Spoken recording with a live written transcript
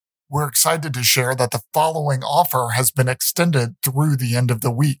We're excited to share that the following offer has been extended through the end of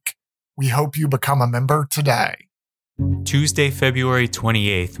the week. We hope you become a member today. Tuesday, February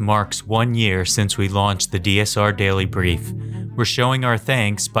 28th marks 1 year since we launched the DSR Daily Brief. We're showing our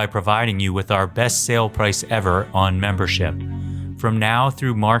thanks by providing you with our best sale price ever on membership. From now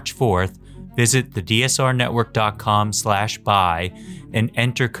through March 4th, visit thedsrnetwork.com/buy and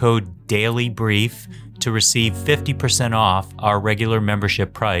enter code DAILYBRIEF to receive 50% off our regular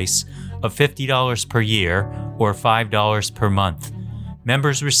membership price of $50 per year or $5 per month.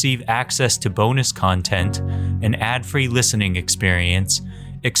 Members receive access to bonus content, an ad-free listening experience,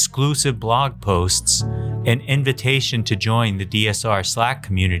 exclusive blog posts, an invitation to join the DSR Slack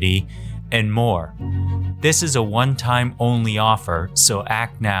community, and more. This is a one-time only offer, so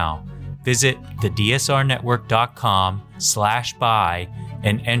act now. Visit thedsrnetwork.com/buy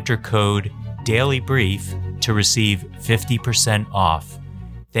and enter code DAILYBRIEF to receive 50% off.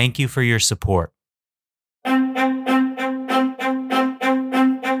 Thank you for your support.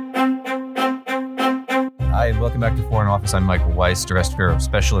 Hi, and welcome back to Foreign Office. I'm Michael Weiss, Director of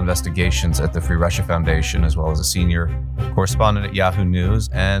Special Investigations at the Free Russia Foundation, as well as a senior correspondent at Yahoo News.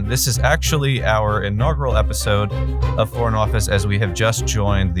 And this is actually our inaugural episode of Foreign Office, as we have just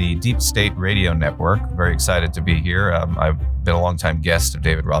joined the Deep State Radio Network. Very excited to be here. I've been a longtime guest of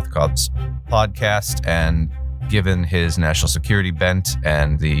David Rothkopf's podcast, and given his national security bent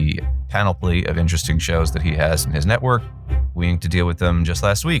and the panoply of interesting shows that he has in his network, we inked a deal with them just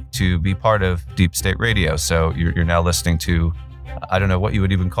last week to be part of Deep State Radio. So you're now listening to, I don't know what you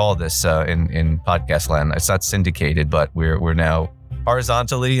would even call this in podcast land. It's not syndicated, but we're now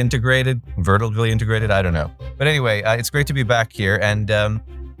horizontally integrated, vertically integrated. I don't know. But anyway, it's great to be back here. And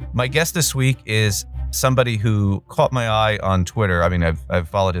my guest this week is somebody who caught my eye on Twitter. I mean, I've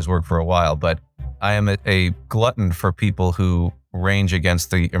followed his work for a while, but I am a glutton for people who range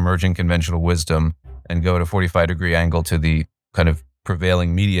against the emerging conventional wisdom and go at a 45-degree angle to the kind of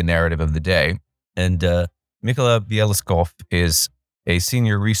prevailing media narrative of the day. And Mykola Bielieskov is a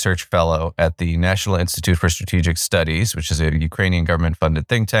senior research fellow at the National Institute for Strategic Studies, which is a Ukrainian government-funded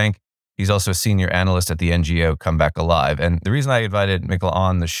think tank. He's also a senior analyst at the NGO Come Back Alive. And the reason I invited Mykola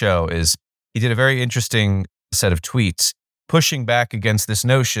on the show is he did a very interesting set of tweets pushing back against this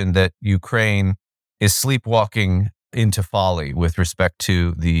notion that Ukraine is sleepwalking into folly with respect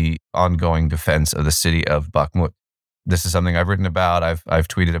to the ongoing defense of the city of Bakhmut. This is something I've written about. I've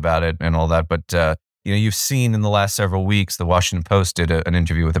tweeted about it and all that. But you've seen in the last several weeks, the Washington Post did an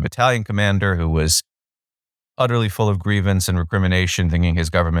interview with a battalion commander who was utterly full of grievance and recrimination, thinking his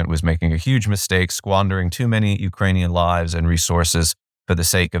government was making a huge mistake, squandering too many Ukrainian lives and resources for the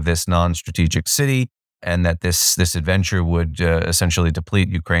sake of this non-strategic city, and that this adventure would essentially deplete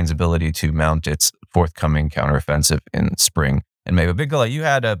Ukraine's ability to mount its forthcoming counteroffensive in spring and May. But Mykola, you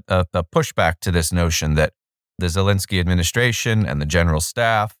had a pushback to this notion that the Zelensky administration and the general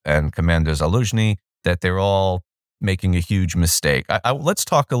staff and Commander Zaluzhny, that they're all making a huge mistake. Let's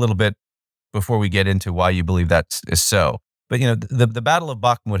talk a little bit before we get into why you believe that is so. But the Battle of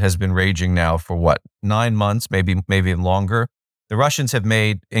Bakhmut has been raging now for 9 months, maybe longer. The Russians have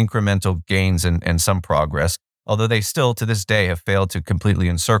made incremental gains and some progress, although they still, to this day, have failed to completely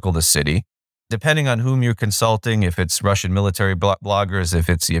encircle the city. Depending on whom you're consulting, if it's Russian military bloggers, if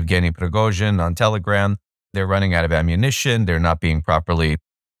it's Yevgeny Prigozhin on Telegram, they're running out of ammunition. They're not being properly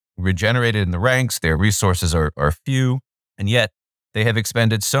regenerated in the ranks. Their resources are few. And yet, they have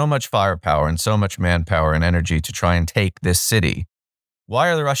expended so much firepower and so much manpower and energy to try and take this city. Why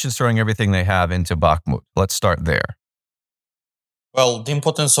are the Russians throwing everything they have into Bakhmut? Let's start there. Well, the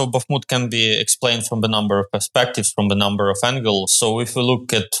importance of Bakhmut can be explained from a number of perspectives, from a number of angles. So if we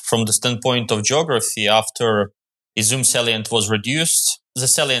look at from the standpoint of geography, after Izum salient was reduced, the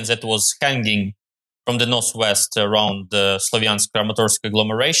salient that was hanging from the northwest around the Slavyansk-Kramatorsk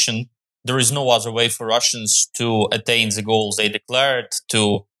agglomeration, there is no other way for Russians to attain the goals they declared,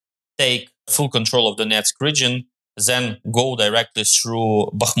 to take full control of the Donetsk region, then go directly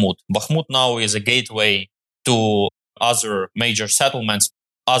through Bakhmut. Bakhmut now is a gateway to other major settlements,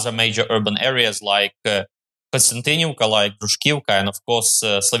 other major urban areas like Konstantinivka, like Drushkivka, and of course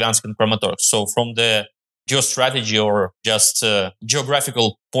Slavyansk and Kramatorsk. So from the geostrategy or just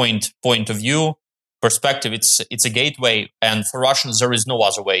geographical point of view perspective, it's a gateway, and for Russians there is no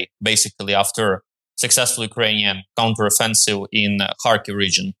other way, basically, after successful Ukrainian counteroffensive in Kharkiv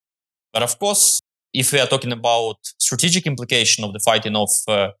region. But of course, if we are talking about strategic implication of the fighting of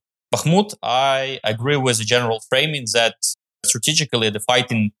Bakhmut, I agree with the general framing that strategically the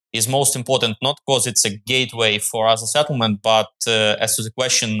fighting is most important, not because it's a gateway for other settlement, but as to the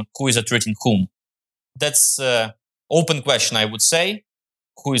question, who is treating whom? That's an open question, I would say.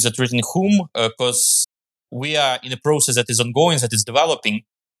 who is threatening whom, because we are in a process that is ongoing, that is developing,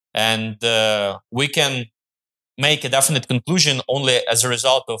 and we can make a definite conclusion only as a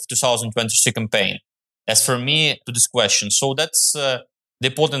result of 2023 campaign. As for me, to this question, so that's the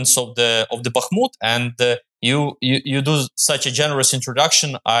importance of the Bakhmut, and you do such a generous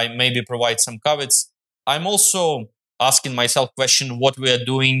introduction. I maybe provide some caveats. I'm also asking myself question what we are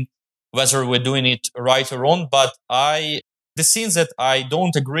doing, whether we're doing it right or wrong. But the things that I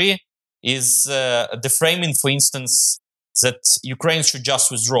don't agree is the framing, for instance, that Ukraine should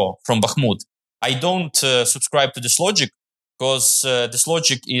just withdraw from Bakhmut. I don't subscribe to this logic, because this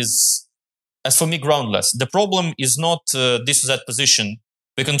logic is, as for me, groundless. The problem is not this or that position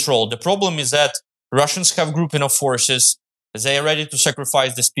we control. The problem is that Russians have grouping of forces. They are ready to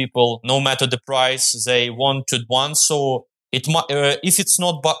sacrifice these people, no matter the price. They want to advance. So if it's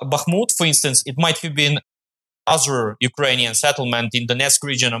not Bakhmut, for instance, it might have been other Ukrainian settlement in the Donetsk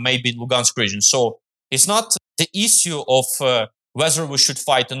region or maybe in Lugansk region. So it's not the issue of whether we should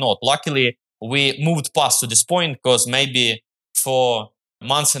fight or not. Luckily, we moved past to this point, because maybe for a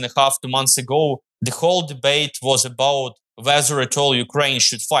month and a half, 2 months ago, the whole debate was about whether at all Ukraine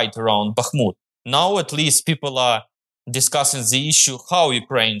should fight around Bakhmut. Now, at least, people are discussing the issue how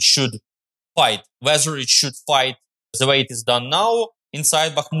Ukraine should fight, whether it should fight the way it is done now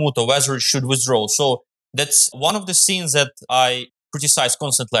inside Bakhmut or whether it should withdraw. So that's one of the things that I criticize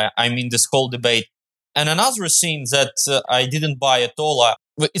constantly. I mean, this whole debate. And another thing that I didn't buy at all,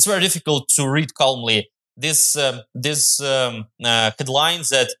 it's very difficult to read calmly this headlines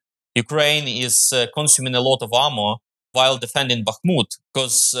that Ukraine is consuming a lot of ammo while defending Bakhmut.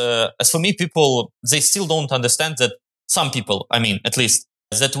 Because as for me, people, they still don't understand that, some people, I mean, at least,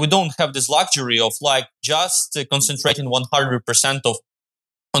 that we don't have this luxury of like just concentrating 100%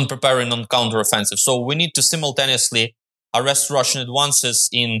 on preparing on counteroffensive. So we need to simultaneously arrest Russian advances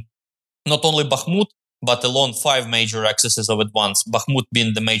in not only Bakhmut, but along 5 major axes of advance, Bakhmut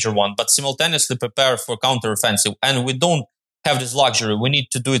being the major one, but simultaneously prepare for counteroffensive. And we don't have this luxury. We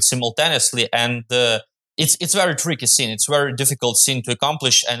need to do it simultaneously. And it's very tricky thing. It's very difficult thing to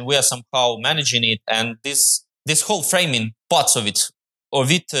accomplish. And we are somehow managing it. And this whole framing, parts of it,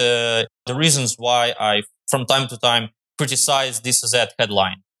 the reasons why I, from time to time, criticize this or that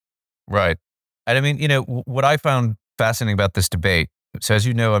headline. Right. And I mean, what I found fascinating about this debate, so as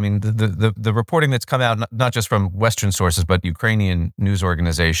you know, I mean, the reporting that's come out, not just from Western sources, but Ukrainian news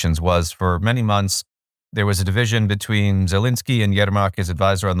organizations, was for many months, there was a division between Zelensky and Yermak, his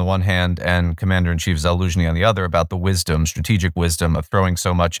advisor on the one hand, and Commander-in-Chief Zaluzhny on the other, about the strategic wisdom of throwing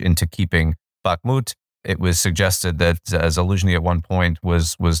so much into keeping Bakhmut. It was suggested that Zaluzhny at one point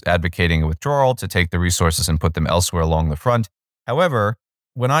was advocating a withdrawal to take the resources and put them elsewhere along the front. However,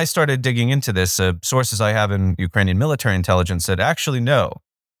 when I started digging into this, sources I have in Ukrainian military intelligence said, actually, no.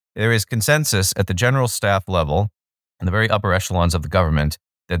 There is consensus at the general staff level and the very upper echelons of the government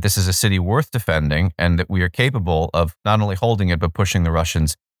that this is a city worth defending and that we are capable of not only holding it, but pushing the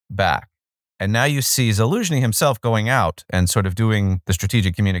Russians back. And now you see Zaluzhny himself going out and sort of doing the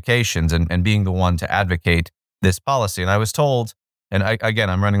strategic communications and being the one to advocate this policy. And I was told, and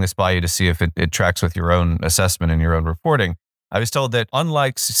I'm running this by you to see if it tracks with your own assessment and your own reporting. I was told that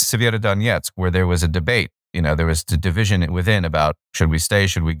unlike Severodonetsk, where there was a debate, there was the division within about should we stay,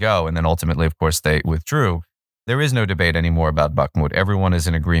 should we go, and then ultimately, of course, they withdrew. There is no debate anymore about Bakhmut. Everyone is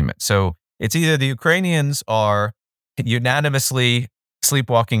in agreement. So it's either the Ukrainians are unanimously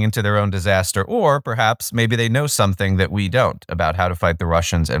sleepwalking into their own disaster, or perhaps maybe they know something that we don't about how to fight the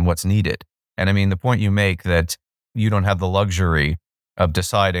Russians and what's needed. And I mean, the point you make that you don't have the luxury of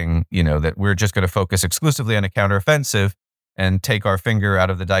deciding, that we're just going to focus exclusively on a counteroffensive and take our finger out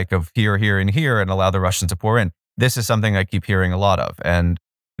of the dike of here, here, and here and allow the Russians to pour in. This is something I keep hearing a lot of. And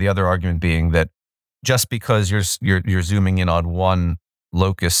the other argument being that just because you're zooming in on one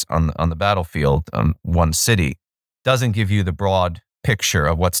locus on the battlefield, one city, doesn't give you the broad picture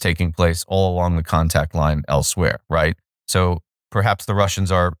of what's taking place all along the contact line elsewhere, right? So perhaps the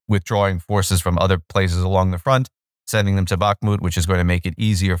Russians are withdrawing forces from other places along the front, sending them to Bakhmut, which is going to make it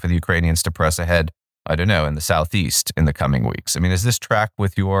easier for the Ukrainians to press ahead, I don't know, in the southeast in the coming weeks. I mean, is this track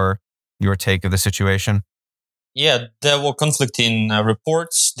with your take of the situation? Yeah, there were conflicting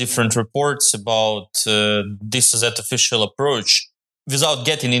reports, different reports about this or that official approach. Without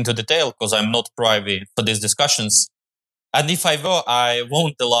getting into detail, because I'm not privy for these discussions, and if I were, I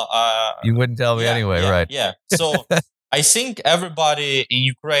won't allow. You wouldn't tell me anyway, right? Yeah. So I think everybody in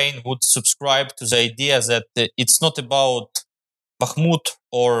Ukraine would subscribe to the idea that it's not about Bakhmut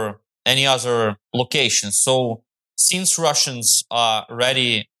or any other location. So since Russians are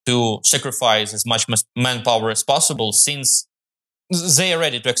ready to sacrifice as much manpower as possible, since they are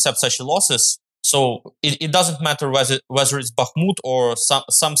ready to accept such losses. So it doesn't matter whether it's Bakhmut or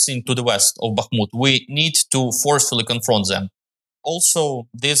something to the west of Bakhmut. We need to forcefully confront them. Also,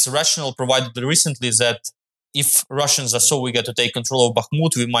 this rationale provided recently that if Russians are so eager to take control of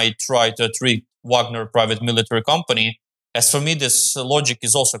Bakhmut, we might try to treat Wagner private military company. As for me, this logic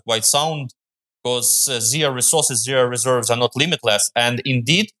is also quite sound because their resources, their reserves are not limitless. And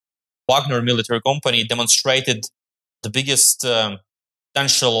indeed, Wagner military company demonstrated the biggest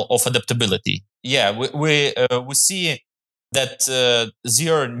potential of adaptability. Yeah, we see that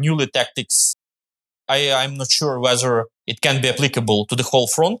their newly tactics, I'm not sure whether it can be applicable to the whole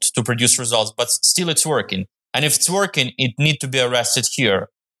front to produce results, but still it's working. And if it's working, it needs to be arrested here.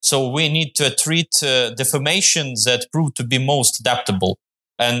 So we need to treat the formations that prove to be most adaptable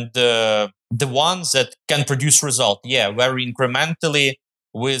and the ones that can produce result. Yeah, very incrementally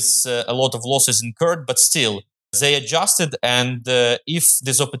with a lot of losses incurred, but still they adjusted. And if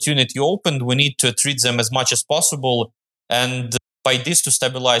this opportunity opened, we need to treat them as much as possible. And by this to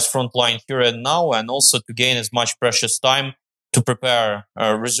stabilize front line here and now, and also to gain as much precious time to prepare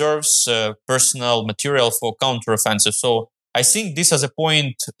reserves, personnel, material for counteroffensive. So I think this is a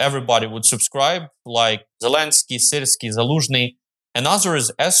point everybody would subscribe, like Zelensky, Syrsky, Zaluzhny, and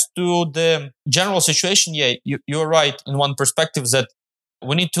others. As to the general situation, yeah, you're right in one perspective that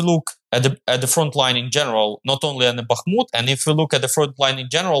we need to look at the front line in general, not only on the Bakhmut. And if we look at the front line in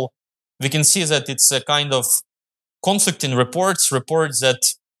general, we can see that it's a kind of conflicting reports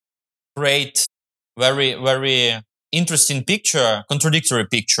that create very, very interesting picture, contradictory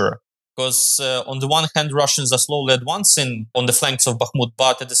picture. Because on the one hand, Russians are slowly advancing on the flanks of Bakhmut,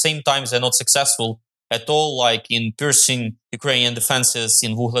 but at the same time, they're not successful at all, like in piercing Ukrainian defenses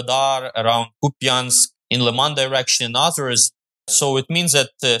in Vuhledar, around Kupiansk, in Liman direction, and others. So it means that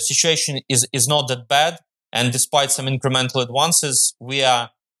the situation is not that bad. And despite some incremental advances, we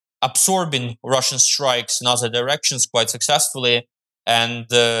are absorbing Russian strikes in other directions quite successfully and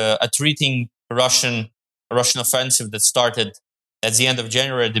treating Russian offensive that started at the end of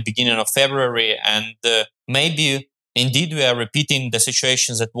January, at the beginning of February. And maybe indeed we are repeating the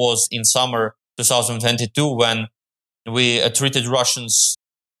situation that was in summer 2022 when we treated Russians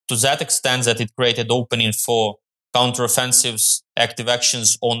to that extent that it created opening for counteroffensives, active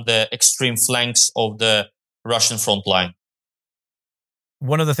actions on the extreme flanks of the Russian front line.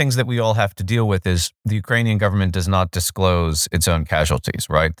 One of the things that we all have to deal with is the Ukrainian government does not disclose its own casualties,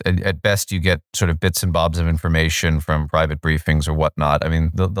 right? At best, you get sort of bits and bobs of information from private briefings or whatnot. I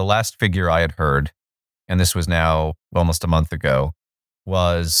mean, the last figure I had heard, and this was now almost a month ago,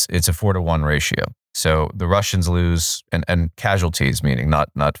 was it's a 4-to-1 ratio. So the Russians lose, and casualties, meaning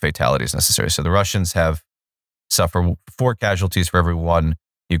not fatalities necessarily. So the Russians suffer 4 casualties for every 1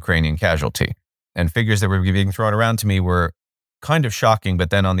 Ukrainian casualty. And figures that were being thrown around to me were kind of shocking, but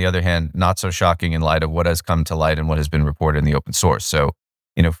then on the other hand, not so shocking in light of what has come to light and what has been reported in the open source. So,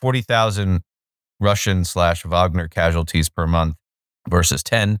 40,000 Russian/Wagner casualties per month versus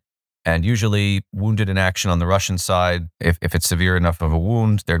 10, and usually wounded in action on the Russian side. If it's severe enough of a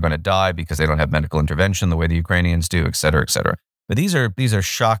wound, they're going to die because they don't have medical intervention the way the Ukrainians do, et cetera, et cetera. But these are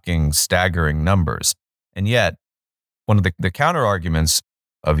shocking, staggering numbers. And yet, one of the counter arguments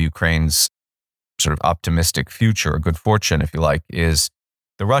of Ukraine's sort of optimistic future, or good fortune, if you like, is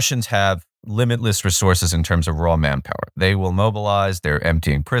the Russians have limitless resources in terms of raw manpower. They will mobilize, they're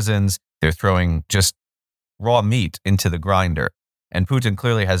emptying prisons, they're throwing just raw meat into the grinder. And Putin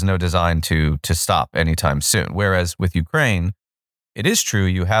clearly has no design to stop anytime soon. Whereas with Ukraine, it is true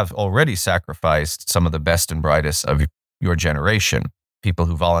you have already sacrificed some of the best and brightest of your generation, people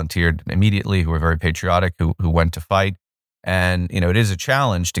who volunteered immediately, who were very patriotic, who went to fight. And, it is a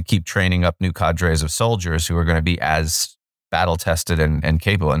challenge to keep training up new cadres of soldiers who are going to be as battle-tested and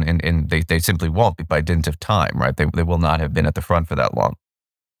capable. And they simply won't be by dint of time, right? They will not have been at the front for that long.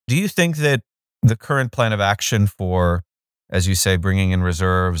 Do you think that the current plan of action for, as you say, bringing in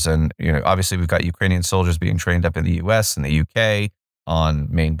reserves, and, obviously we've got Ukrainian soldiers being trained up in the US and the UK on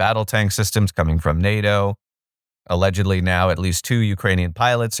main battle tank systems coming from NATO. Allegedly now at least 2 Ukrainian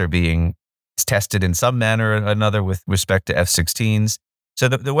pilots are being tested in some manner or another with respect to F-16s. So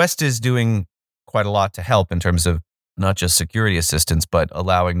the West is doing quite a lot to help in terms of not just security assistance, but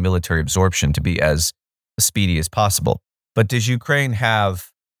allowing military absorption to be as speedy as possible. But does Ukraine have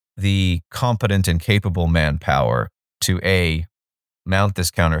the competent and capable manpower to A, mount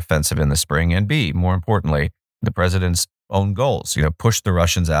this counteroffensive in the spring, and B, more importantly, the president's own goals, push the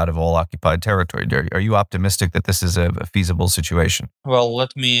Russians out of all occupied territory? Are you optimistic that this is a feasible situation? Well,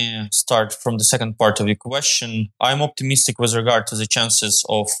 let me start from the second part of your question. I'm optimistic with regard to the chances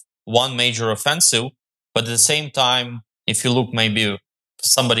of one major offensive, but at the same time, If you look, maybe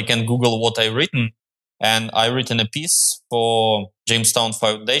somebody can Google what I've written. And I written a piece for Jamestown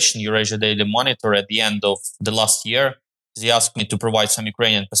Foundation, Eurasia Daily Monitor at the end of the last year. They asked me to provide some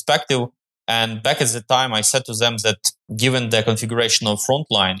Ukrainian perspective. And back at the time, I said to them that given the configuration of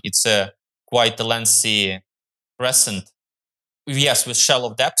frontline, it's quite a lengthy crescent. Yes, with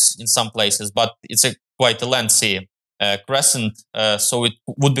shallow depths in some places, but it's quite a lengthy crescent. So it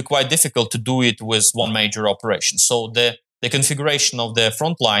would be quite difficult to do it with one major operation. So the configuration of the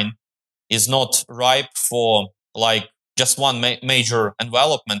front line is not ripe for like just one major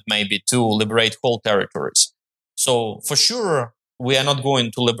envelopment, maybe to liberate whole territories. So for sure, we are not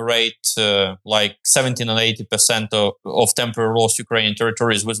going to liberate like 17 and 80% of temporary lost Ukrainian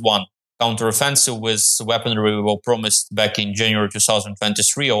territories with one counteroffensive with weaponry we were promised back in January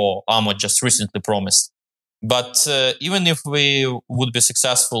 2023, or armor just recently promised. But even if we would be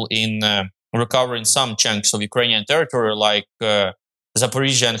successful in recovering some chunks of Ukrainian territory, like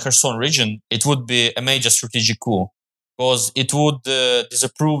Zaporizhia and Kherson region, it would be a major strategic coup, because it would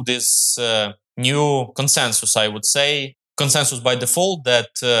disapprove this new consensus, I would say, consensus by default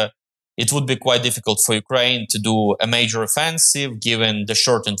that it would be quite difficult for Ukraine to do a major offensive, given the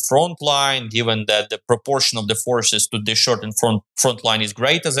shortened front line, given that the proportion of the forces to the shortened front line is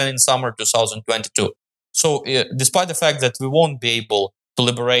greater than in summer 2022. So despite the fact that we won't be able to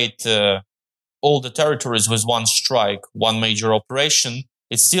liberate all the territories with one strike, one major operation,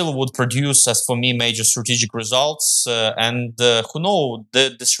 it still would produce, as for me, major strategic results. And who knows,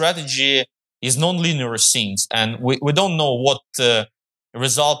 the strategy is non-linear things. And we don't know what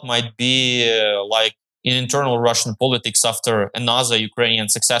result might be like in internal Russian politics after another Ukrainian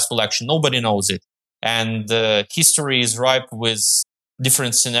successful action. Nobody knows it. And history is ripe with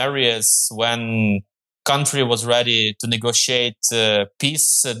different scenarios when country was ready to negotiate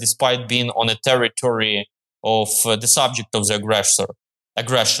peace despite being on a territory of the subject of the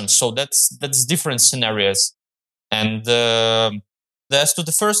aggression. So that's different scenarios. And as to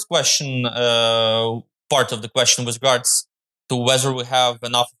the first question, part of the question with regards to whether we have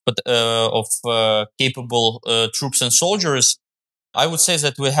enough of capable troops and soldiers, I would say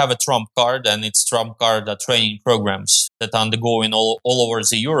that we have a trump card, and it's trump card training programs that are undergoing all over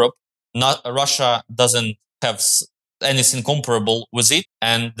the Europe. Not Russia doesn't have anything comparable with it,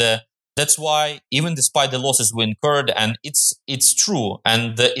 and that's why, even despite the losses we incurred, and it's true,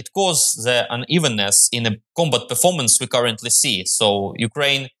 and it caused the unevenness in the combat performance we currently see. So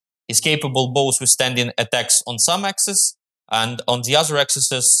Ukraine is capable both withstanding attacks on some axes, and on the other axes,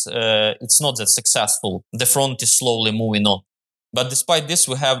 it's not that successful. The front is slowly moving on. But despite this,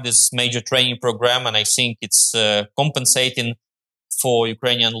 we have this major training program, and I think it's compensating for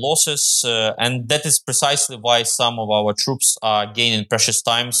Ukrainian losses. And that is precisely why some of our troops are gaining precious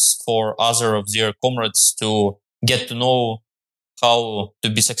times for other of their comrades to get to know how to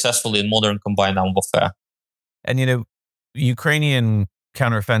be successful in modern combined armed warfare. And, Ukrainian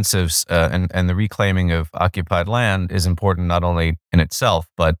counteroffensives and the reclaiming of occupied land is important not only in itself,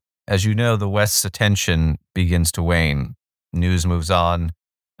 but as you know, the West's attention begins to wane. News moves on.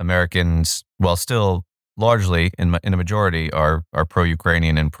 Americans, while still largely in a majority, are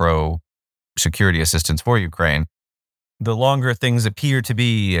pro-Ukrainian and pro-security assistance for Ukraine. The longer things appear to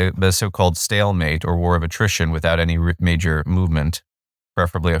be a so-called stalemate or war of attrition without any major movement,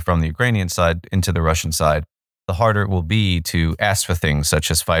 preferably from the Ukrainian side into the Russian side, the harder it will be to ask for things such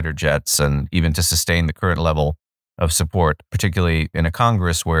as fighter jets and even to sustain the current level of support, particularly in a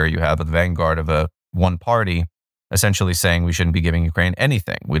Congress where you have the vanguard of one party essentially saying we shouldn't be giving Ukraine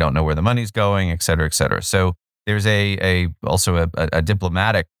anything. We don't know where the money's going, et cetera, et cetera. So there's also a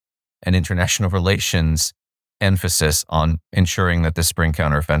diplomatic and international relations emphasis on ensuring that the spring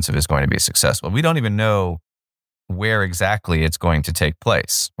counteroffensive is going to be successful. We don't even know where exactly it's going to take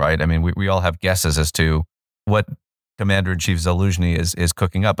place, right? I mean, we all have guesses as to what Commander-in-Chief Zaluzhny is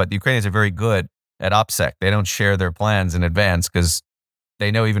cooking up, but the Ukrainians are very good at OPSEC. They don't share their plans in advance because they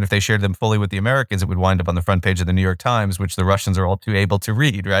know even if they shared them fully with the Americans, it would wind up on the front page of the New York Times, which the Russians are all too able to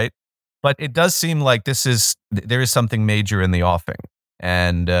read, right? But it does seem like there is something major in the offing.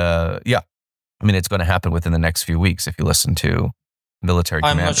 And it's going to happen within the next few weeks if you listen to military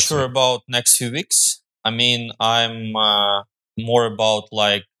commanders. I'm not sure about next few weeks. I mean, I'm more about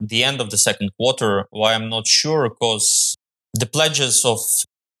like the end of the second quarter. Why I'm not sure, because the pledges of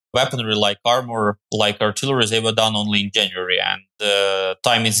weaponry like armor, like artillery, they were done only in January, and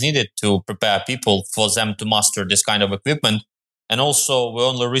time is needed to prepare people for them to master this kind of equipment. And also, we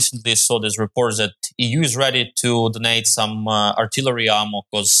only recently saw this report that EU is ready to donate some artillery ammo,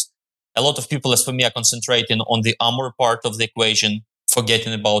 because a lot of people, as for me, are concentrating on the armor part of the equation,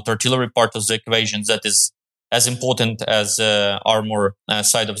 forgetting about artillery part of the equation that is as important as armor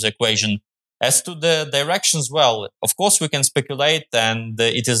side of the equation. As to the directions, well, of course we can speculate, and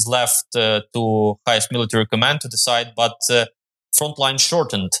it is left to highest military command to decide, but front line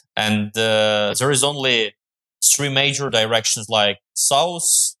shortened, and there is only three major directions, like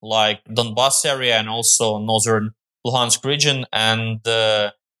south, like Donbass area, and also northern Luhansk region, and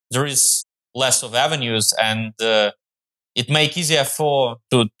there is less of avenues, and it make easier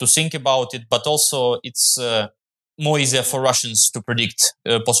to think about it, but also it's more easier for Russians to predict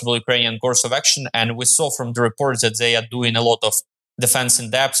possible Ukrainian course of action. And we saw from the reports that they are doing a lot of defense in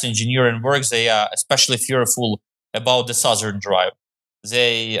depth engineering work. They are especially fearful about the southern drive.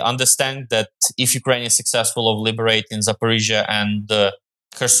 They understand that if Ukraine is successful of liberating Zaporizhia and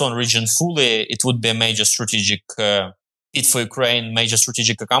Kherson region fully, it would be a major strategic hit for Ukraine, major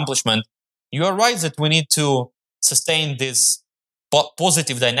strategic accomplishment. You are right that we need to sustain this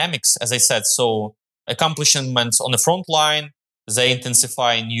positive dynamics, as I said. So accomplishments on the front line, they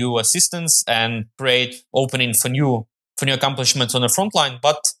intensify new assistance and create opening for new accomplishments on the front line.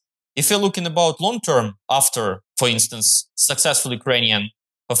 But if you're looking about long term, after, for instance, successful Ukrainian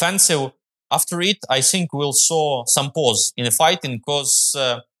offensive, after it, I think we'll saw some pause in the fighting, because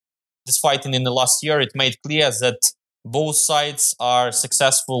this fighting in the last year, it made clear that both sides are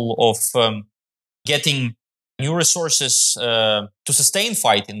successful of getting new resources to sustain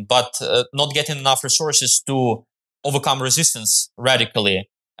fighting, but not getting enough resources to overcome resistance radically.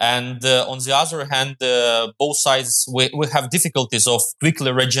 And on the other hand, both sides, we have difficulties of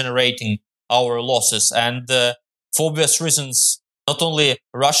quickly regenerating our losses. And for obvious reasons, not only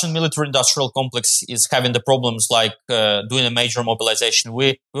Russian military-industrial complex is having the problems like doing a major mobilization.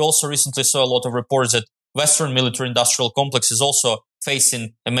 We also recently saw a lot of reports that Western military-industrial complex is also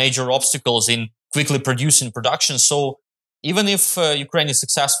facing a major obstacles in quickly producing production. So even if Ukraine is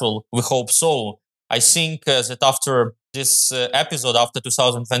successful, we hope so, I think that after this episode, after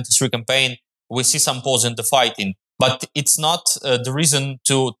 2023 campaign, we see some pause in the fighting. But it's not the reason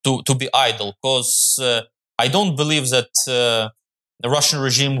to be idle, because I don't believe that the Russian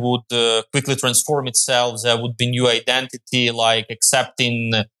regime would quickly transform itself. There would be new identity, like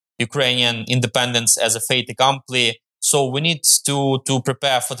accepting Ukrainian independence as a fait accompli. So we need to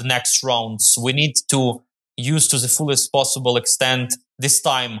prepare for the next rounds. We need to use to the fullest possible extent this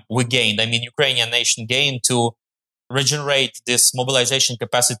time we gained. I mean, Ukrainian nation gained to regenerate this mobilization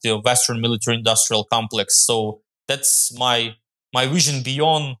capacity of Western military-industrial complex. So that's my vision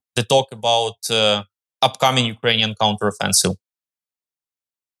beyond the talk about upcoming Ukrainian counteroffensive.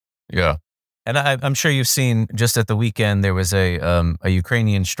 Yeah. And I'm sure you've seen, just at the weekend, there was a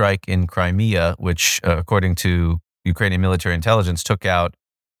Ukrainian strike in Crimea, which, according to Ukrainian military intelligence, took out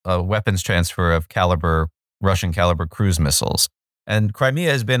a weapons transfer of Russian caliber cruise missiles. And Crimea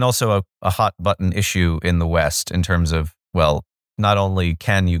has been also a hot button issue in the West in terms of, well, not only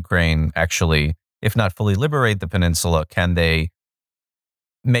can Ukraine actually, if not fully liberate the peninsula, can they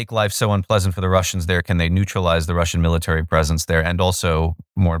make life so unpleasant for the Russians there? Can they neutralize the Russian military presence there? And also,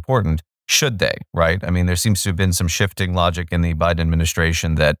 more important, should they, right? I mean, there seems to have been some shifting logic in the Biden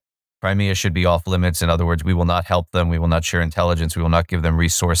administration that Crimea should be off limits. In other words, we will not help them. We will not share intelligence. We will not give them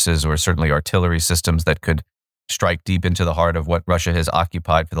resources or certainly artillery systems that could strike deep into the heart of what Russia has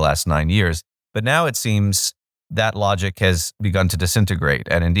occupied for the last 9 years. But now it seems that logic has begun to disintegrate.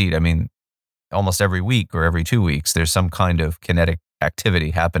 And indeed, I mean, almost every week or every 2 weeks, there's some kind of kinetic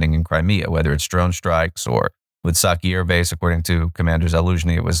activity happening in Crimea, whether it's drone strikes or with Saki Air Base, according to Commander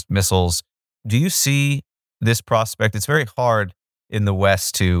Zaluzhny, it was missiles. Do you see this prospect? It's very hard in the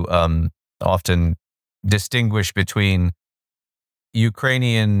West to often distinguish between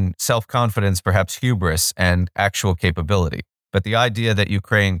Ukrainian self-confidence, perhaps hubris, and actual capability. But the idea that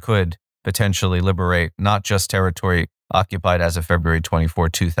Ukraine could potentially liberate not just territory occupied as of February 24,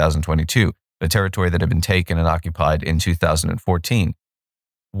 2022, but territory that had been taken and occupied in 2014,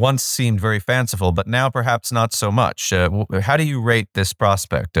 once seemed very fanciful, but now perhaps not so much. How do you rate this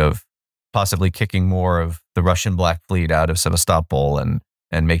prospect of possibly kicking more of the Russian Black Fleet out of Sevastopol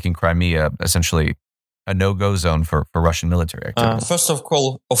and making Crimea essentially a no-go zone for Russian military activity? First of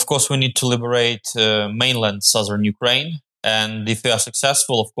all, of course, we need to liberate mainland southern Ukraine. And if we are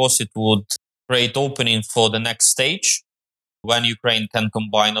successful, of course, it would create opening for the next stage when Ukraine can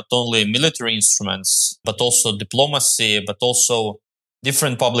combine not only military instruments, but also diplomacy, but also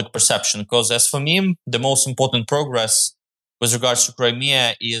different public perception. Because as for me, the most important progress with regards to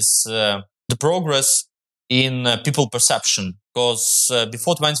Crimea is the progress in people perception. Because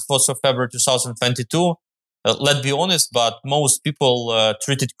before 24th of February 2022, let's be honest, but most people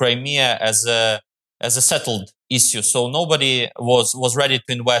treated Crimea as a settled issue. So nobody was ready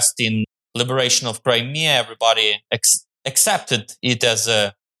to invest in liberation of Crimea, everybody accepted it as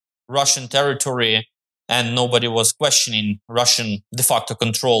a Russian territory, and nobody was questioning Russian de facto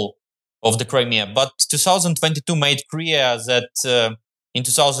control of the Crimea. But 2022 made clear that in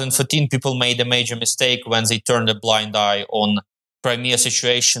 2014 people made a major mistake when they turned a blind eye on Crimea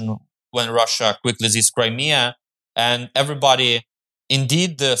situation when Russia quickly seized Crimea, and everybody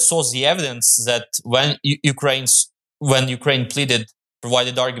indeed saw the evidence that when Ukraine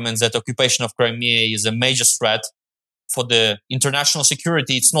provided arguments that occupation of Crimea is a major threat for the international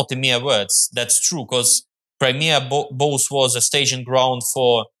security, it's not a mere words. That's true, because Crimea both was a staging ground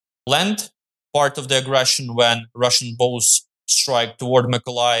for land, part of the aggression when Russian boats strike toward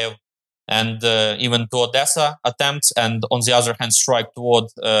Mykolaiv and even to Odessa attempts, and on the other hand strike toward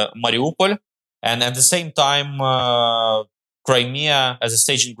Mariupol. And at the same time, Crimea as a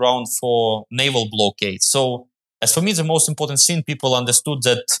staging ground for naval blockade. So as for me, the most important thing, people understood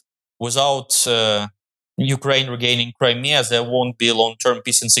that without Ukraine regaining Crimea, there won't be long-term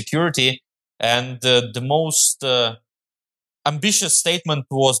peace and security. And the most ambitious statement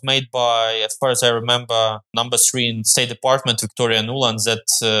was made by, as far as I remember, number 3 in State Department, Victoria Nuland,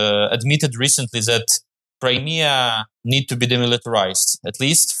 that admitted recently that Crimea need to be demilitarized, at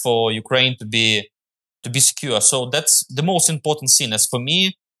least for Ukraine to be secure. So that's the most important thing. As for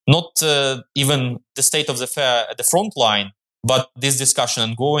me, not even the state of the affair at the front line, but this discussion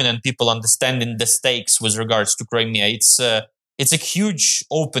ongoing and people understanding the stakes with regards to Crimea. It's a huge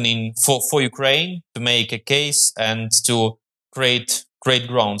opening for Ukraine to make a case and to create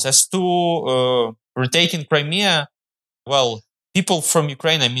grounds. As to retaking Crimea, well, people from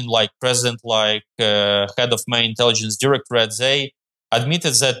Ukraine, I mean, like president, like head of main intelligence directorate, they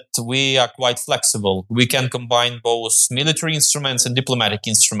admitted that we are quite flexible. We can combine both military instruments and diplomatic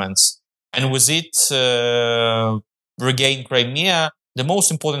instruments. And with it, regain Crimea. The most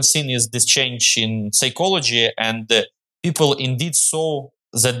important thing is this change in psychology, and people indeed saw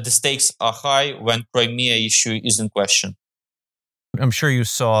that the stakes are high when Crimea issue is in question. I'm sure you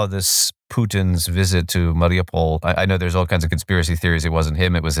saw this Putin's visit to Mariupol. I know there's all kinds of conspiracy theories. It wasn't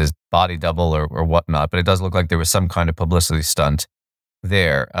him, it was his body double or whatnot, but it does look like there was some kind of publicity stunt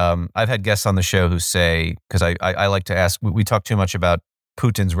there. I've had guests on the show who say, because I like to ask, we talk too much about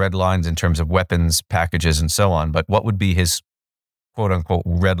Putin's red lines in terms of weapons packages and so on, but what would be his quote unquote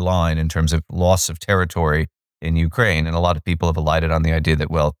red line in terms of loss of territory in Ukraine? And a lot of people have alighted on the idea that,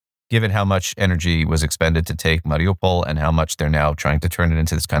 well, given how much energy was expended to take Mariupol and how much they're now trying to turn it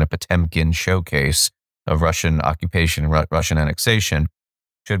into this kind of Potemkin showcase of Russian occupation and Russian annexation,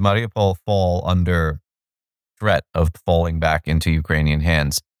 should Mariupol fall under threat of falling back into Ukrainian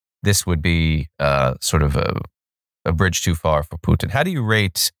hands, this would be sort of a bridge too far for Putin. How do you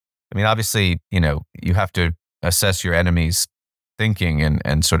rate? I mean, obviously, you have to assess your enemy's thinking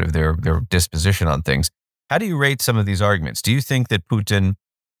and sort of their disposition on things. How do you rate some of these arguments? Do you think that Putin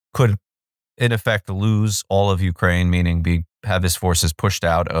could, in effect, lose all of Ukraine, meaning have his forces pushed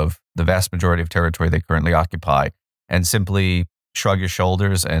out of the vast majority of territory they currently occupy, and simply shrug his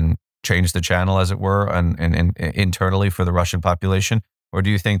shoulders and change the channel, as it were, and internally for the Russian population? Or do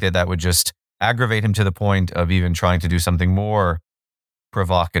you think that would just aggravate him to the point of even trying to do something more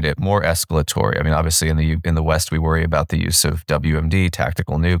provocative, more escalatory? I mean, obviously in the West, we worry about the use of WMD,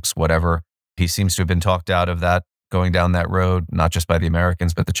 tactical nukes, whatever. He seems to have been talked out of that, going down that road, not just by the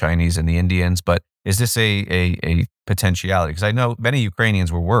Americans, but the Chinese and the Indians. But is this a potentiality? Because I know many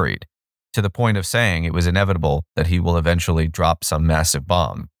Ukrainians were worried to the point of saying it was inevitable that he will eventually drop some massive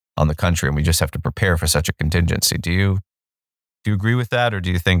bomb on the country, and we just have to prepare for such a contingency. Do you agree with that, or do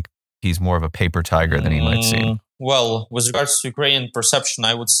you think he's more of a paper tiger than he might seem? Well, with regards to Ukrainian perception,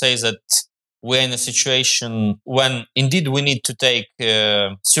 I would say that we're in a situation when indeed we need to take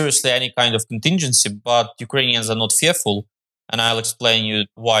seriously any kind of contingency, but Ukrainians are not fearful. And I'll explain you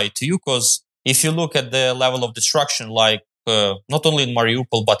why to you, because if you look at the level of destruction, like not only in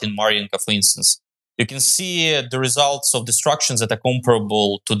Mariupol, but in Mariinka, for instance, you can see the results of destructions that are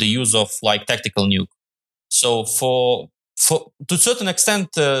comparable to the use of like tactical nuke. So to a certain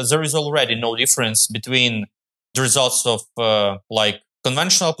extent, there is already no difference between the results of like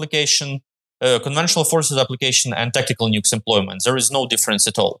conventional forces application and tactical nukes employment. There is no difference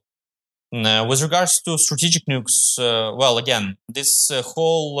at all. With regards to strategic nukes, well, again, this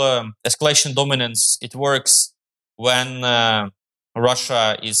whole escalation dominance, it works when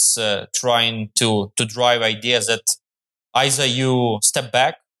Russia is trying to drive ideas that either you step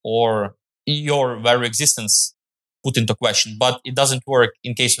back or your very existence put into question. But it doesn't work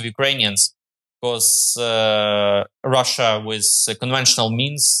in case of Ukrainians, because Russia, with conventional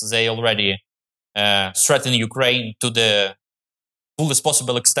means, they already threaten Ukraine to the fullest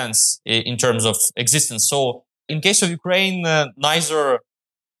possible extents in terms of existence. So in case of Ukraine, neither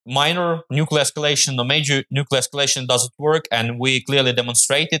minor nuclear escalation or major nuclear escalation doesn't work, and we clearly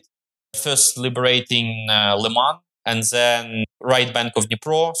demonstrated, first liberating Liman and then right bank of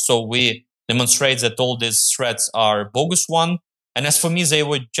Dnipro. So we demonstrate that all these threats are bogus one. And as for me, they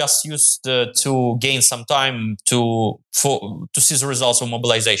were just used to gain some time to see the results of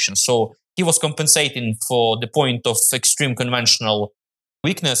mobilization. So he was compensating for the point of extreme conventional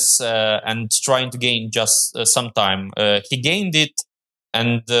weakness and trying to gain just some time. He gained it,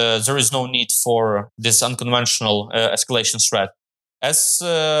 and there is no need for this unconventional escalation threat. As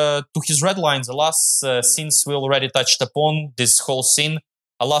to his red lines, alas, since we already touched upon this whole scene,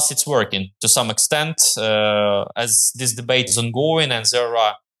 alas, it's working to some extent, as this debate is ongoing and there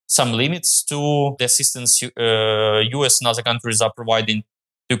are some limits to the assistance US and other countries are providing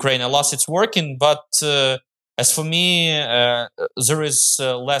to Ukraine. Alas, it's working, but as for me, there is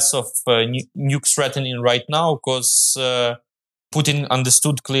less of nuke threatening right now because Putin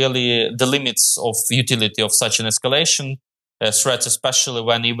understood clearly the limits of utility of such an escalation. Threats, especially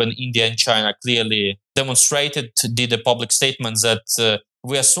when even India and China clearly demonstrated, did a public statement that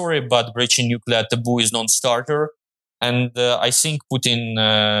we are sorry, but breaching nuclear taboo is non-starter. And I think Putin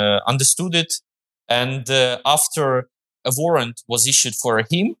understood it. And after a warrant was issued for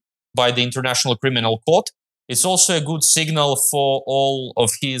him by the International Criminal Court, it's also a good signal for all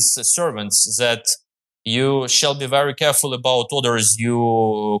of his servants that you shall be very careful about orders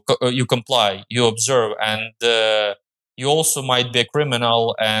you comply, you observe, and you also might be a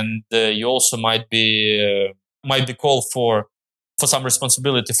criminal, and you also might be called for some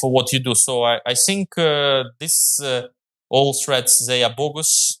responsibility for what you do. So I think this all threats, they are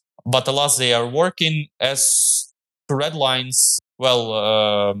bogus, but alas, they are working. As to red lines,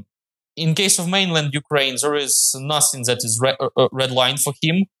 well, in case of mainland Ukraine, there is nothing that is red line for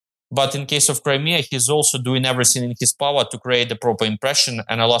him. But in case of Crimea, he's also doing everything in his power to create the proper impression,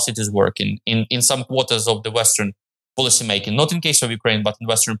 and alas, it is working in some quarters of the Western policymaking. Not in case of Ukraine, but in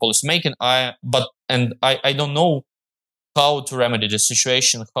Western policymaking. I don't know how to remedy the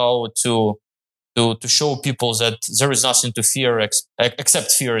situation, how to show people that there is nothing to fear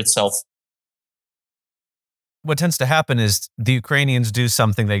except fear itself. What tends to happen is the Ukrainians do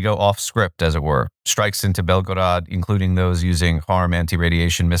something, they go off script, as it were. Strikes into Belgorod, including those using HARM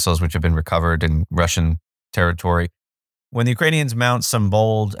anti-radiation missiles, which have been recovered in Russian territory. When the Ukrainians mount some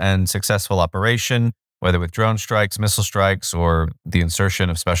bold and successful operation, whether with drone strikes, missile strikes, or the insertion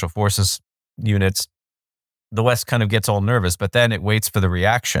of special forces units, the West kind of gets all nervous, but then it waits for the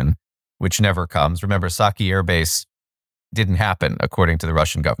reaction, which never comes. Remember, Saki Air Base didn't happen, according to the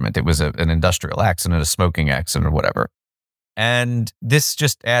Russian government. It was an industrial accident, a smoking accident, or whatever. And this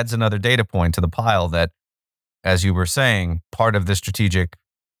just adds another data point to the pile that, as you were saying, part of the strategic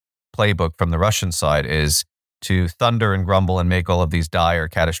playbook from the Russian side is to thunder and grumble and make all of these dire,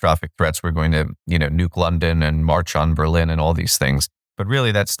 catastrophic threats. We're going to, nuke London and march on Berlin and all these things. But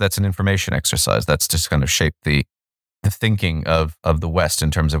really, that's an information exercise. That's just going to shape the thinking of the West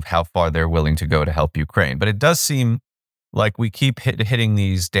in terms of how far they're willing to go to help Ukraine. But it does seem like we keep hitting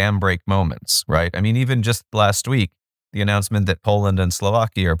these dam break moments, right? I mean, even just last week, the announcement that Poland and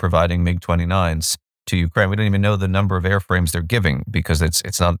Slovakia are providing MiG-29s to Ukraine. We don't even know the number of airframes they're giving because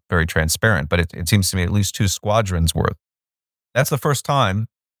it's not very transparent, but it seems to me at least 2 squadrons worth. That's the first time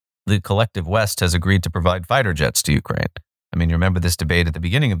the collective West has agreed to provide fighter jets to Ukraine. I mean, you remember this debate at the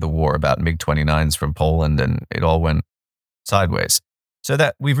beginning of the war about MiG-29s from Poland, and it all went sideways. So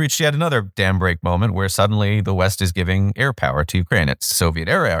that we've reached yet another dam break moment where suddenly the West is giving air power to Ukraine. It's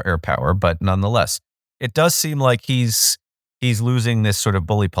Soviet-era air power, but nonetheless, it does seem like he's losing this sort of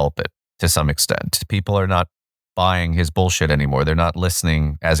bully pulpit to some extent. People are not buying his bullshit anymore. They're not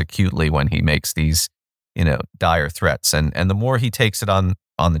listening as acutely when he makes these, dire threats. And the more he takes it on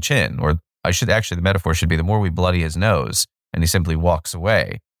the chin, or the metaphor should be the more we bloody his nose and he simply walks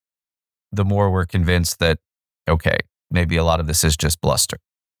away, the more we're convinced that, okay, maybe a lot of this is just bluster.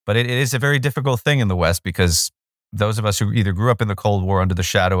 But it is a very difficult thing in the West because those of us who either grew up in the Cold War under the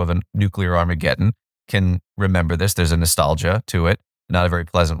shadow of a nuclear Armageddon can remember this. There's a nostalgia to it, not a very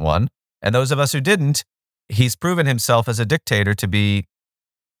pleasant one. And those of us who didn't, he's proven himself as a dictator to be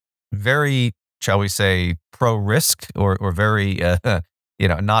very, shall we say, pro-risk or very,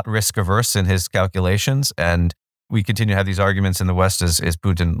 not risk-averse in his calculations. And we continue to have these arguments in the West. Is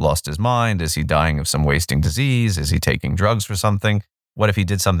Putin lost his mind? Is he dying of some wasting disease? Is he taking drugs for something? What if he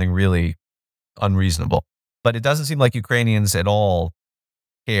did something really unreasonable? But it doesn't seem like Ukrainians at all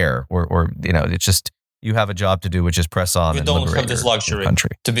care or it's just, you have a job to do, which is press on and liberate your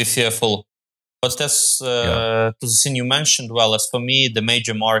country. To be fearful. But as to the thing you mentioned, well, as for me, the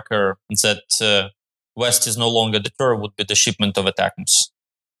major marker that West is no longer deterred would be the shipment of ATACMS,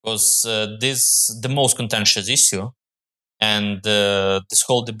 because this the most contentious issue, and this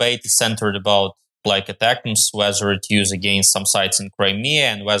whole debate is centered about like ATACMS, whether it used against some sites in Crimea,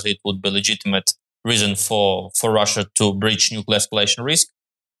 and whether it would be legitimate reason for Russia to breach nuclear escalation risk,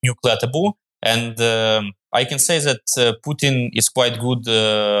 nuclear taboo. And I can say that Putin is quite good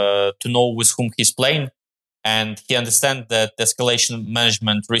to know with whom he's playing, and he understands that escalation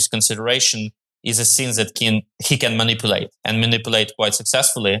management risk consideration is a thing that he can manipulate quite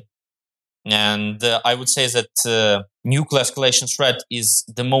successfully. And I would say that nuclear escalation threat is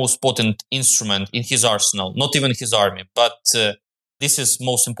the most potent instrument in his arsenal, not even his army, but this is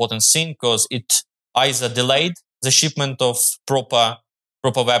most important thing because it either delayed the shipment of proper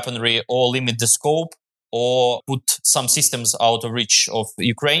weaponry or limit the scope or put some systems out of reach of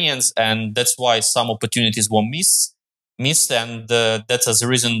Ukrainians. And that's why some opportunities were missed. And that's the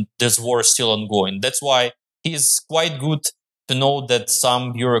reason this war is still ongoing. That's why he is quite good to know that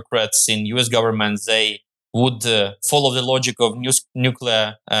some bureaucrats in US government, they would follow the logic of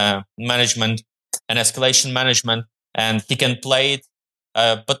nuclear management and escalation management, and he can play it.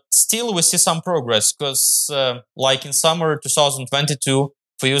 But still, we see some progress because, like in summer 2022,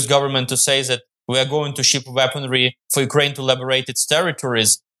 for US government to say that we are going to ship weaponry for Ukraine to liberate its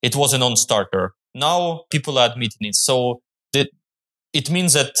territories, it was a non-starter. Now people are admitting it. So it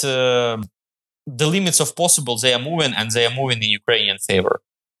means that the limits of possible, they are moving, and they are moving in Ukrainian favor.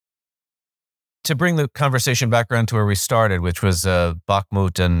 To bring the conversation back around to where we started, which was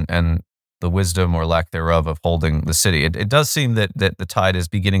Bakhmut and the wisdom or lack thereof of holding the city, it does seem that the tide is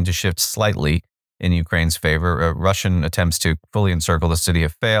beginning to shift slightly in Ukraine's favor. Russian attempts to fully encircle the city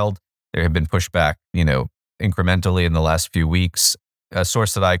have failed. There have been pushback, incrementally in the last few weeks. A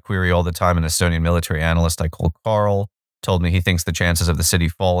source that I query all the time, an Estonian military analyst I call Carl, told me he thinks the chances of the city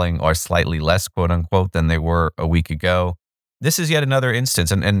falling are slightly less, quote unquote, than they were a week ago. This is yet another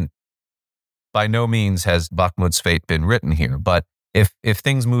instance, and by no means has Bakhmut's fate been written here, but if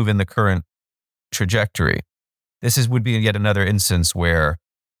things move in the current trajectory, would be yet another instance where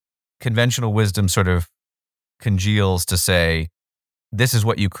conventional wisdom sort of congeals to say, this is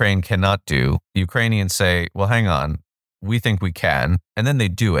what Ukraine cannot do. The Ukrainians say, well, hang on, we think we can, and then they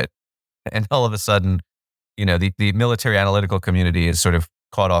do it. And all of a sudden, the military analytical community is sort of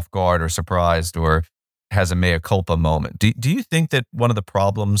caught off guard or surprised or has a mea culpa moment. Do you think that one of the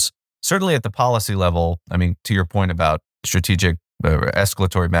problems, certainly at the policy level, I mean, to your point about strategic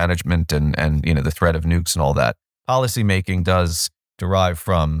escalatory management and the threat of nukes and all that, policy making does derive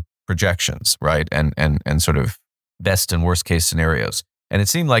from projections, right? And sort of best and worst case scenarios. And it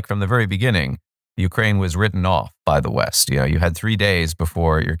seemed like from the very beginning, Ukraine was written off by the West. You had 3 days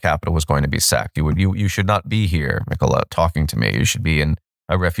before your capital was going to be sacked. You should not be here, Mykola, talking to me. You should be in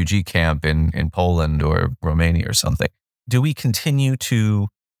a refugee camp in Poland or Romania or something. Do we continue to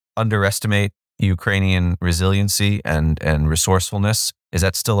underestimate Ukrainian resiliency and resourcefulness? Is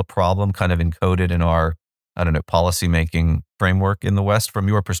that still a problem kind of encoded in our, policy-making framework in the West from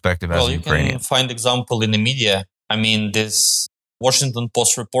your perspective as a Ukrainian? You can find example in the media. I mean, this Washington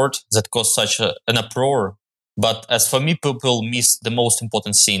Post report that caused such an uproar. But as for me, people missed the most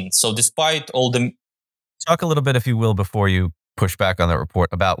important thing. So despite all the... Talk a little bit, if you will, before you push back on that report,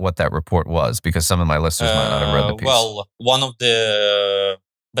 about what that report was, because some of my listeners might not have read the piece. Well, one of the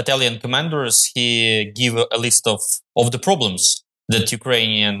battalion commanders, he gave a list of the problems that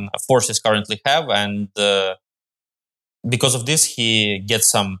Ukrainian forces currently have. And because of this, he gets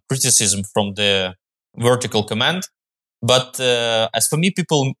some criticism from the vertical command. But as for me,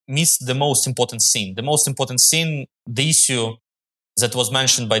 people miss the most important thing. The most important thing, the issue that was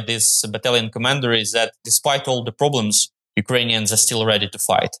mentioned by this battalion commander, is that despite all the problems, Ukrainians are still ready to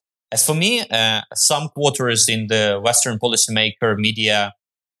fight. As for me, some quarters in the Western policymaker, media,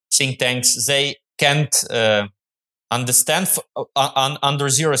 think tanks, they can't understand. Under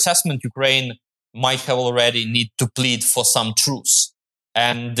their assessment, Ukraine might have already need to plead for some truce.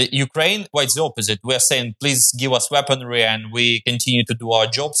 And Ukraine, quite the opposite. We are saying, please give us weaponry and we continue to do our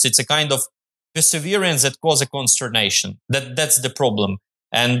jobs. It's a kind of perseverance that causes a consternation. That's the problem.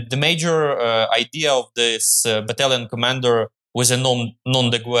 And the major idea of this battalion commander with a non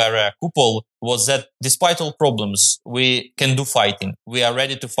de guerre couple was that despite all problems, we can do fighting. We are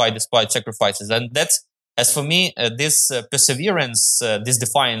ready to fight despite sacrifices. And that's, as for me, this perseverance, this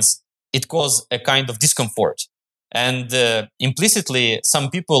defiance, it caused a kind of discomfort. And implicitly, some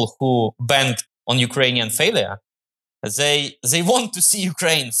people who bank on Ukrainian failure, they want to see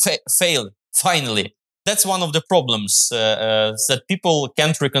Ukraine fail finally. that's one of the problems that people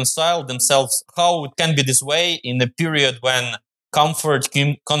can't reconcile themselves how it can be this way in a period when comfort,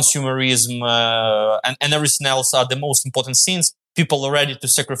 consumerism, and everything else are the most important things. People are ready to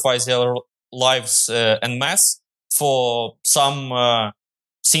sacrifice their lives en masse for some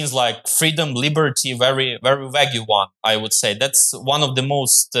things like freedom, liberty, very, very vague one, I would say. That's one of the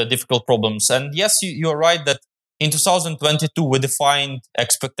most difficult problems. And yes, you're right that in 2022, we defied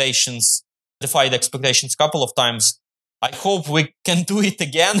expectations a couple of times. I hope we can do it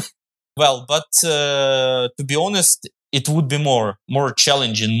again. Well, but to be honest, it would be more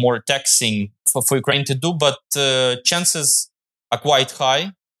challenging, more taxing for Ukraine to do. But chances are quite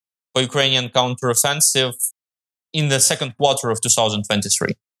high for Ukrainian counteroffensive in the second quarter of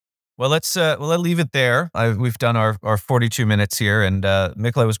 2023. Well, let's leave it there. We've done our 42 minutes here, and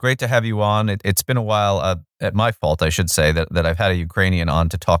Mykola, it was great to have you on. It's been a while, at my fault, I should say, that I've had a Ukrainian on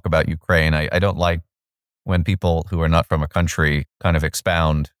to talk about Ukraine. I don't like when people who are not from a country kind of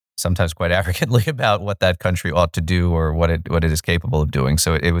expound, sometimes quite arrogantly, about what that country ought to do or what it is capable of doing.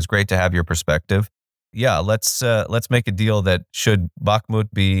 So it was great to have your perspective. Yeah, let's make a deal that should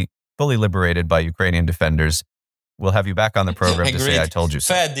Bakhmut be fully liberated by Ukrainian defenders, we'll have you back on the program to say I told you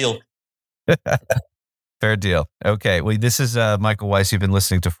so. Fair deal. Fair deal. Okay. Well, this is Michael Weiss. You've been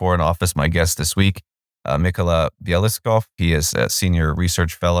listening to Foreign Office. My guest this week, Mykola Bielieskov. He is a senior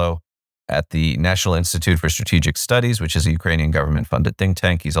research fellow at the National Institute for Strategic Studies, which is a Ukrainian government-funded think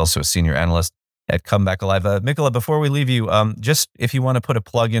tank. He's also a senior analyst at Come Back Alive. Mykola, before we leave you, just if you want to put a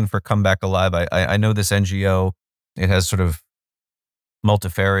plug in for Come Back Alive, I know this NGO, it has sort of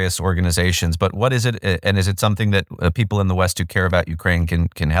multifarious organizations, but what is it, and is it something that people in the West who care about Ukraine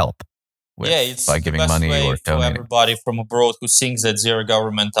can help with, it's by giving the best money way or for donating? everybody from abroad who thinks that their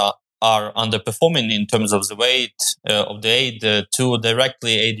government are underperforming in terms of the weight of the aid to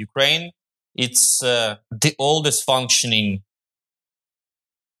directly aid Ukraine. It's the oldest functioning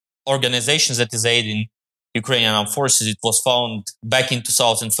organization that is aiding Ukrainian armed forces. It was found back in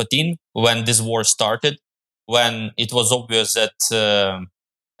 2014 when this war started, when it was obvious that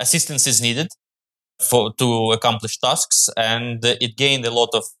assistance is needed to accomplish tasks, and it gained a lot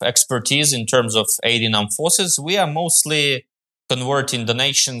of expertise in terms of aiding armed forces. We are mostly converting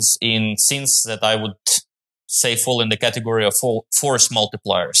donations in things that I would say fall in the category of force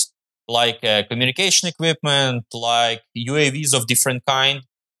multipliers, like communication equipment, like UAVs of different kind,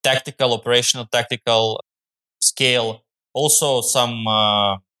 operational tactical scale, also some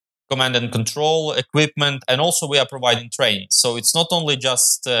command and control equipment, and also we are providing training. So it's not only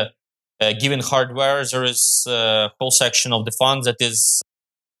just giving hardware. There is a whole section of the fund that is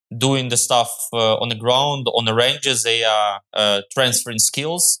doing the stuff on the ground, on the ranges. They are transferring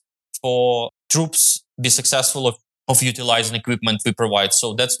skills for troops be successful of utilizing equipment we provide.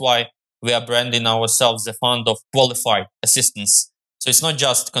 So that's why we are branding ourselves the fund of qualified assistance. So it's not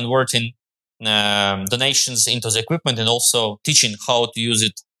just converting donations into the equipment, and also teaching how to use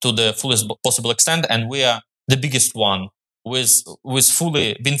it to the fullest possible extent. And we are the biggest one with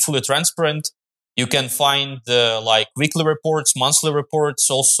being fully transparent. You can find like weekly reports, monthly reports.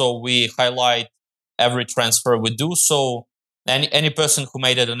 Also, we highlight every transfer we do. So any person who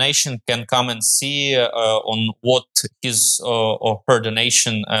made a donation can come and see on what his or her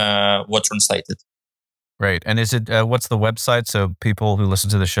donation was translated. Great. And is it what's the website so people who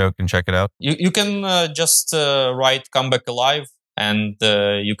listen to the show can check it out? You can just write "Come Back Alive" and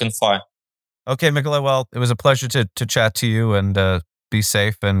you can find. Okay, Mykola. Well, it was a pleasure to chat to you, and be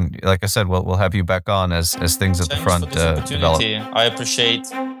safe. And like I said, we'll have you back on as things at the front Thanks for this opportunity. develop. I appreciate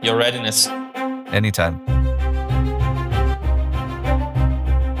your readiness. Anytime.